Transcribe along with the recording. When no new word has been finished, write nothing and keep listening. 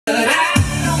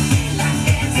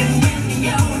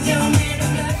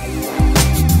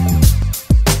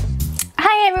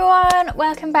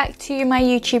welcome back to my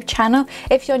YouTube channel.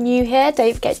 If you're new here,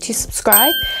 don't forget to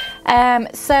subscribe.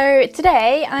 So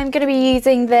today I'm going to be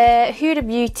using the Huda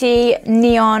Beauty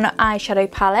Neon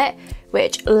Eyeshadow Palette,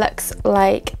 which looks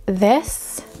like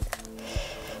this.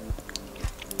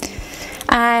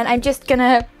 And I'm just going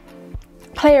to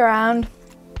play around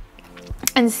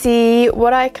and see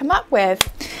what I come up with.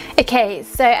 Okay,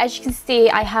 so as you can see,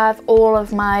 I have all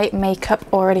of my makeup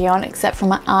already on except for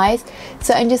my eyes.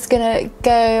 So I'm just gonna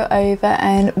go over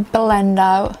and blend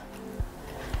out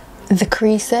the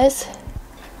creases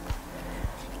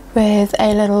with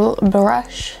a little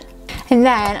brush. And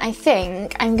then I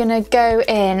think I'm gonna go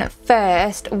in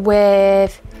first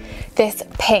with this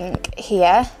pink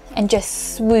here and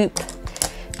just swoop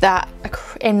that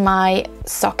in my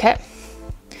socket.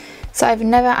 So I've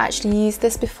never actually used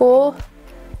this before,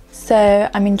 so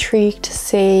I'm intrigued to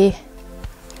see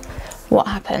what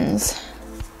happens.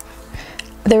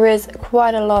 There is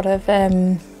quite a lot of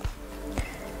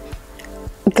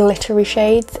glittery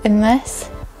shades in this,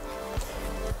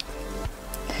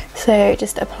 so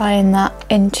just applying that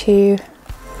into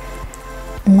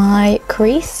my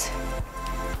crease.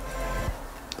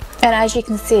 And as you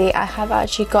can see, I have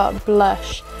actually got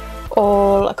blush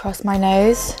all across my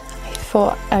nose. I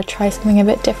thought I'd try something a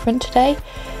bit different today,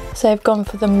 so I've gone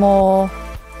for the more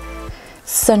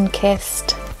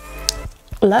sun-kissed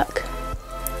look.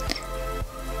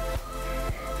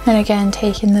 And again,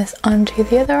 taking this onto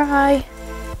the other eye.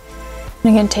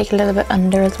 I'm going to take a little bit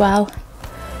under as well,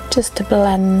 just to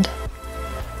blend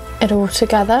it all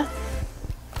together.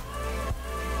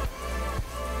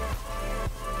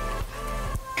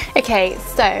 Okay,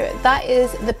 so that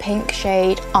is the pink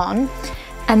shade on,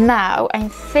 and now I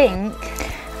think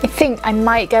I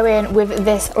might go in with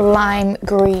this lime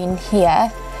green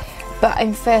here, but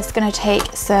I'm first going to take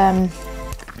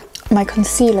my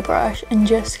concealer brush and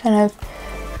just kind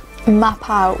of map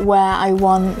out where I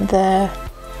want the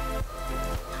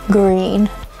green.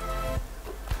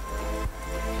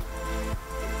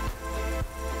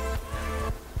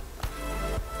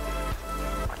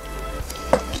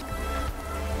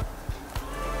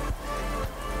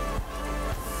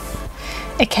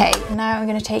 Okay, now I'm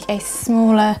going to take a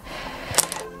smaller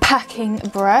packing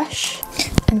brush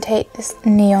and take this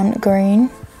neon green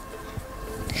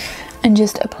and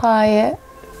just apply it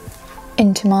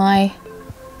into my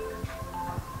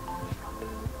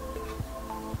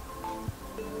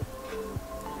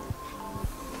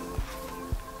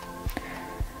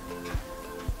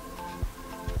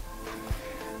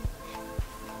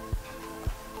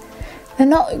They're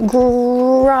not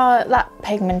that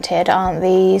pigmented, aren't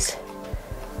these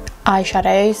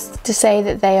eyeshadows, to say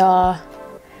that they are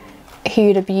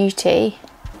Huda Beauty.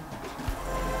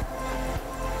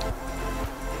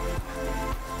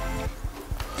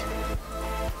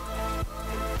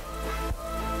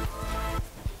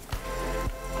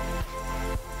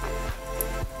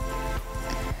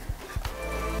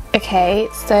 Okay,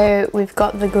 so we've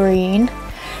got the green,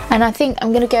 and I think I'm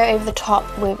going to go over the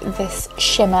top with this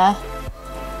shimmer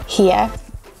here.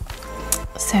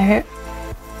 So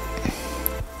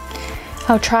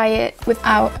I'll try it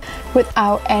without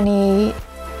any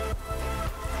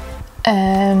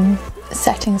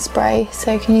setting spray.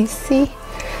 So can you see?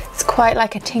 It's quite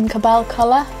like a Tinkerbell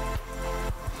colour.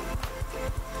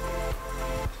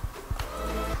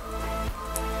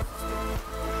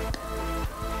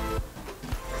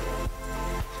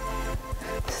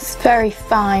 It's very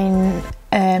fine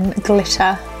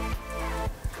glitter.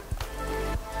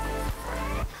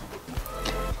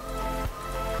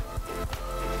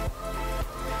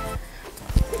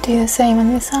 Do the same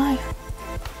on this eye.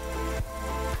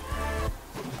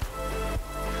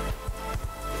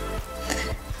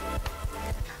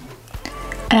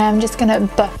 And I'm just going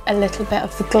to buff a little bit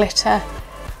of the glitter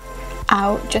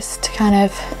out just to kind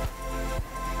of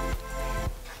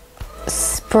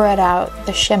spread out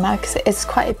the shimmer, because it is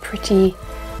quite a pretty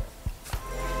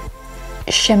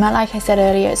shimmer. Like I said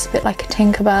earlier, it's a bit like a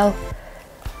Tinkerbell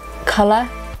colour.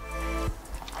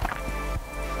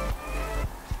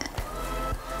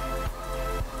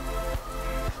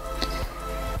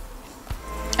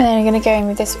 And then I'm going to go in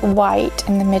with this white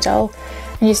in the middle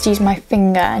and just use my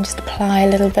finger and just apply a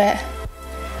little bit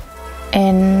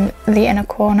in the inner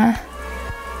corner.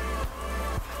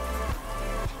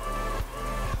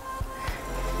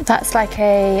 That's like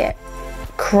a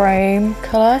chrome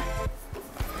colour.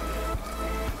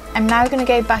 I'm now going to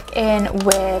go back in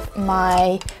with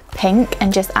my pink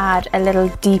and just add a little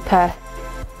deeper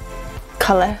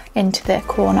colour into the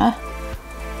corner.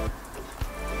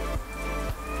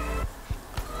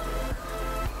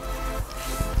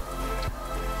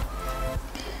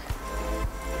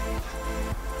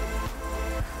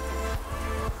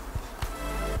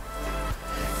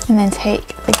 And then take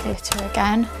the glitter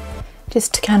again,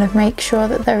 just to kind of make sure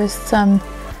that there is some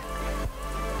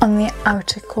on the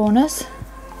outer corners.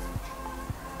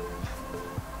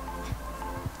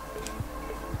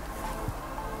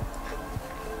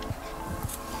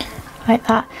 Like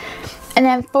that. And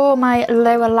then for my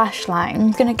lower lash line,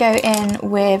 I'm going to go in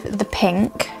with the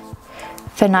pink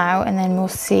for now, and then we'll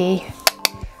see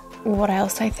what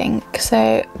else I think.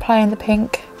 So applying the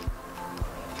pink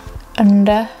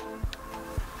under.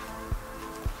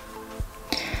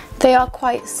 They are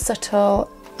quite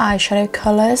subtle eyeshadow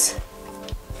colours.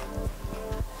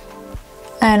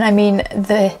 And I mean,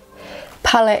 the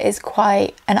palette is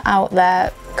quite an out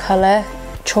there colour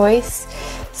choice.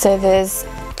 So there's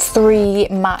 3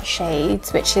 matte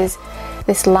shades, which is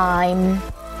this lime,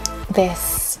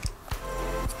 this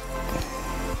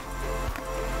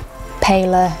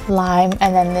paler lime,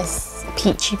 and then this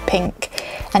peachy pink.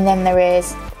 And then there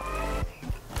is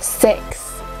 6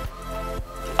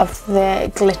 of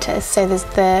the glitters. So there's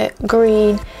the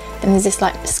green, and there's this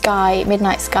like sky,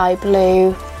 midnight sky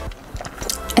blue,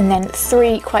 and then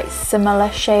 3 quite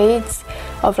similar shades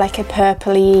of like a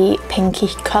purpley pinky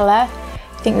colour.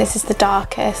 I think this is the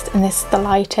darkest and this is the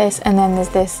lightest, and then there's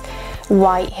this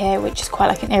white here which is quite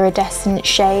like an iridescent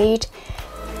shade.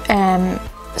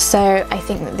 So I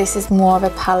think that this is more of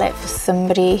a palette for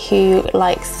somebody who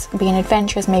likes being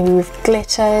adventurous, maybe with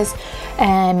glitters,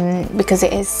 because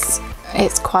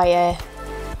it's quite a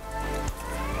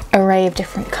array of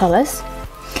different colours.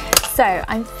 So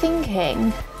I'm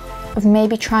thinking of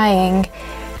maybe trying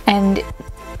and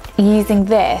using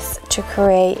this to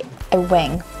create a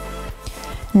wing.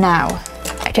 Now,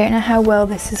 I don't know how well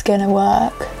this is going to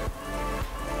work,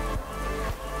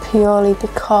 purely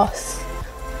because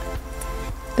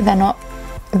they're not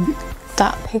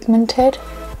that pigmented.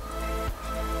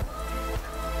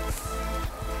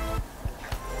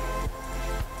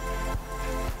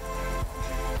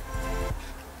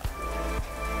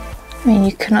 I mean,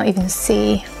 you cannot even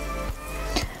see.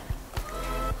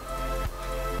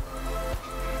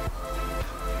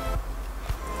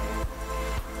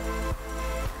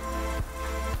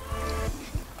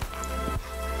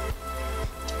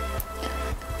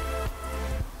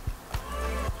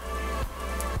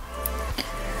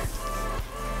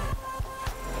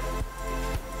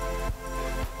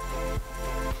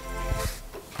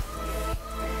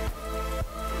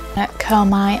 Curl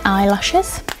my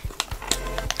eyelashes.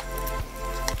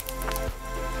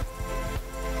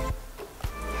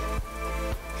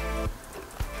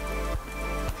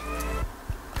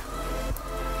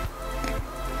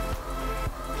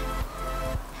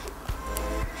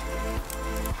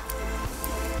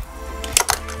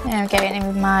 Then I'm going in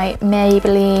with my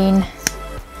Maybelline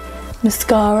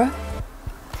mascara.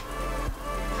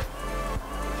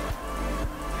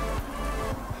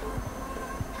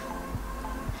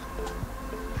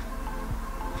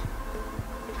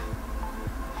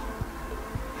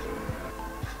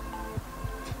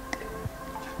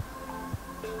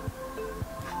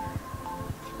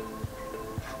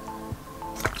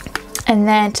 And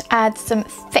then to add some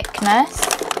thickness,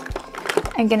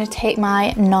 I'm going to take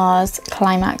my NARS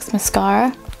Climax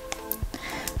mascara,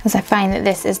 as I find that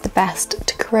this is the best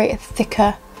to create a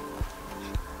thicker,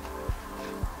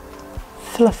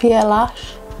 fluffier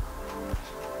lash.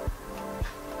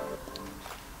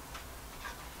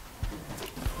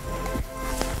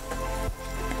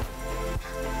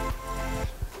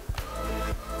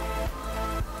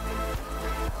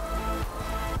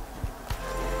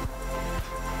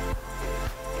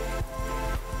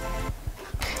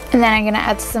 And then I'm going to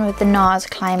add some of the NARS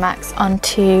Climax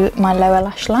onto my lower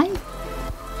lash line.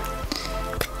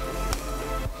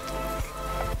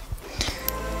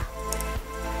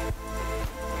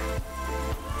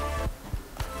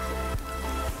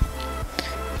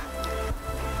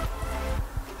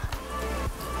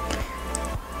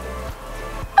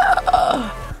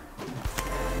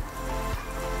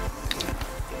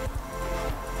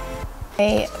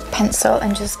 A pencil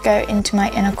and just go into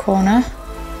my inner corner.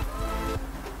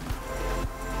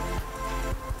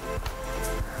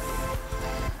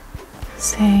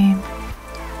 Same.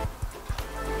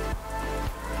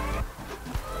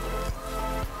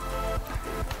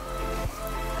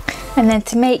 And then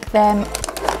to make them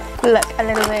look a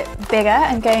little bit bigger,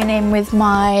 I'm going in with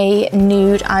my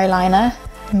nude eyeliner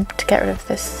to get rid of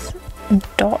this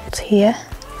dot here.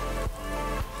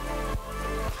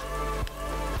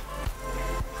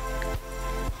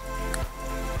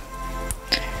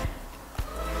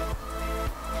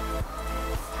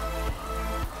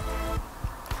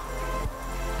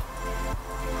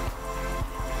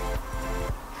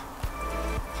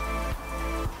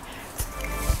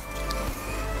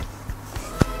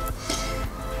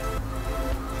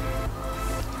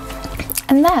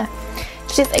 And there.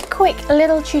 It's just a quick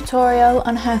little tutorial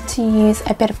on how to use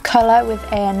a bit of colour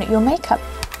within your makeup.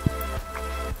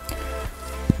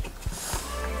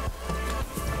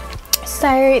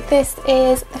 So this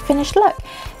is the finished look.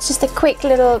 It's just a quick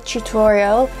little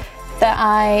tutorial that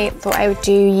I thought I would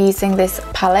do using this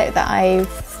palette that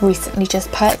I've recently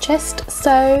just purchased.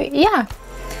 So yeah,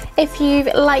 if you've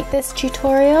liked this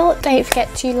tutorial, don't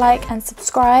forget to like and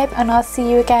subscribe, and I'll see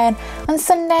you again on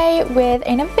Sunday with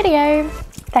another video.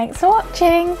 Thanks for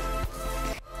watching.